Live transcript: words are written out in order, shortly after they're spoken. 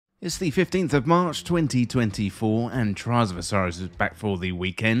It's the 15th of March 2024 and Trials of Osiris is back for the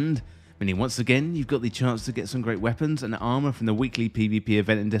weekend, meaning once again you've got the chance to get some great weapons and armor from the weekly PvP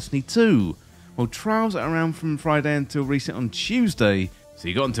event in Destiny 2. Well, Trials are around from Friday until recent on Tuesday, so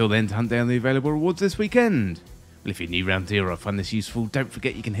you got until then to hunt down the available rewards this weekend. Well, if you're new around here or find this useful, don't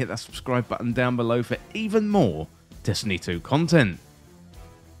forget you can hit that subscribe button down below for even more Destiny 2 content.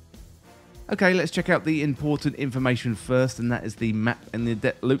 Okay, let's check out the important information first, and that is the map and the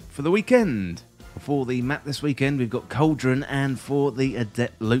Adept loot for the weekend. For the map this weekend, we've got Cauldron, and for the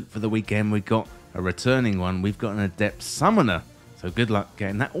Adept loot for the weekend, we've got a returning one. We've got an Adept Summoner, so good luck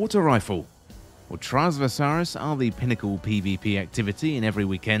getting that auto rifle. Well, Trials of Osiris are the pinnacle PvP activity in every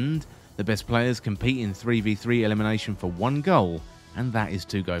weekend. The best players compete in 3v3 elimination for one goal, and that is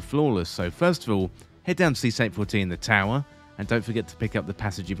to go flawless. So first of all, head down to see Saint 14 in the tower, and don't forget to pick up the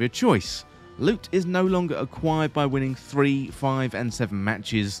passage of your choice. Loot is no longer acquired by winning 3, 5 and 7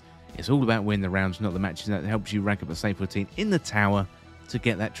 matches. It's all about winning the rounds, not the matches. That helps you rank up at Saint 14 in the tower to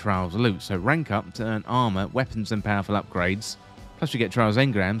get that Trials loot. So rank up to earn armor, weapons and powerful upgrades. Plus you get Trials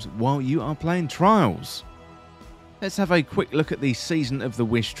engrams while you are playing Trials. Let's have a quick look at the Season of the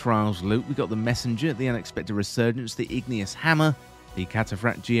Wish Trials loot. We've got the Messenger, the Unexpected Resurgence, the Igneous Hammer, the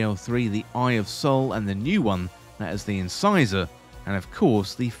Cataphract GL3, the Eye of Sol, and the new one, that is the Incisor. And of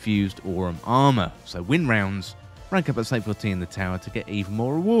course the Fused Aurum armor. So win rounds, rank up at Saint 14 in the tower to get even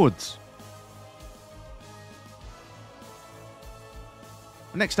more rewards.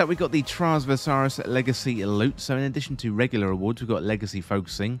 Next up, we've got the Trials of Osiris Legacy loot. So in addition to regular rewards, we've got Legacy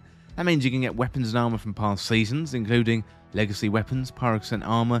focusing. That means you can get weapons and armor from past seasons, including Legacy weapons, Pyrocent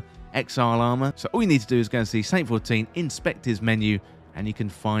armor, Exile armor. So all you need to do is go and see Saint 14, inspect his menu, and you can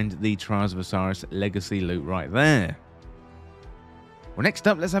find the Trials of Osiris Legacy loot right there. Well, next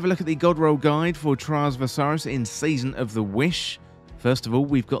up, let's have a look at the God Roll Guide for Trials of Osiris in Season of the Wish. First of all,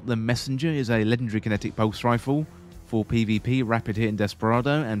 we've got the Messenger, is a legendary kinetic pulse rifle for PvP, Rapid Hit and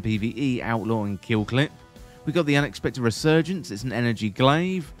Desperado, and PvE, Outlaw and Kill Clip. We've got the Unexpected Resurgence, it's an energy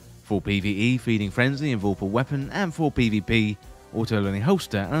glaive. For PvE, Feeding Frenzy and Vorpal Weapon, and for PvP, Auto-Loading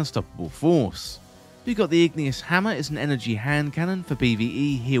Holster and Unstoppable Force. We've got the Igneous Hammer, it's an energy hand cannon. For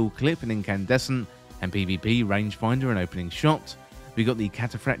PvE, Heal Clip and Incandescent, and PvP, Rangefinder and Opening Shot. We've got the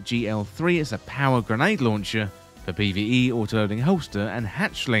Cataphract GL3, it's a power grenade launcher. For PvE, Autoloading Holster and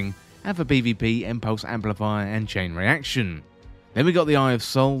Hatchling, and for PvP, Impulse Amplifier and Chain Reaction. Then we got the Eye of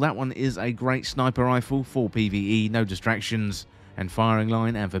Sol, that one is a great sniper rifle. For PvE, no distractions and firing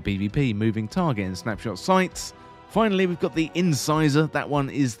line, and for PvP, moving target and snapshot sights. Finally, we've got the Incisor, that one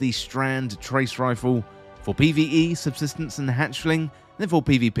is the Strand Trace Rifle. For PvE, Subsistence and Hatchling, and then for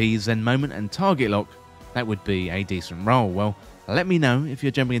PvP, Zen Moment and Target Lock. That would be a decent roll. Well, let me know if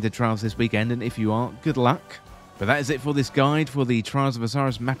you're jumping into Trials this weekend, and if you are, good luck. But that is it for this guide for the Trials of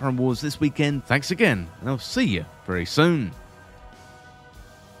Osiris map and rewards this weekend. Thanks again, and I'll see you very soon.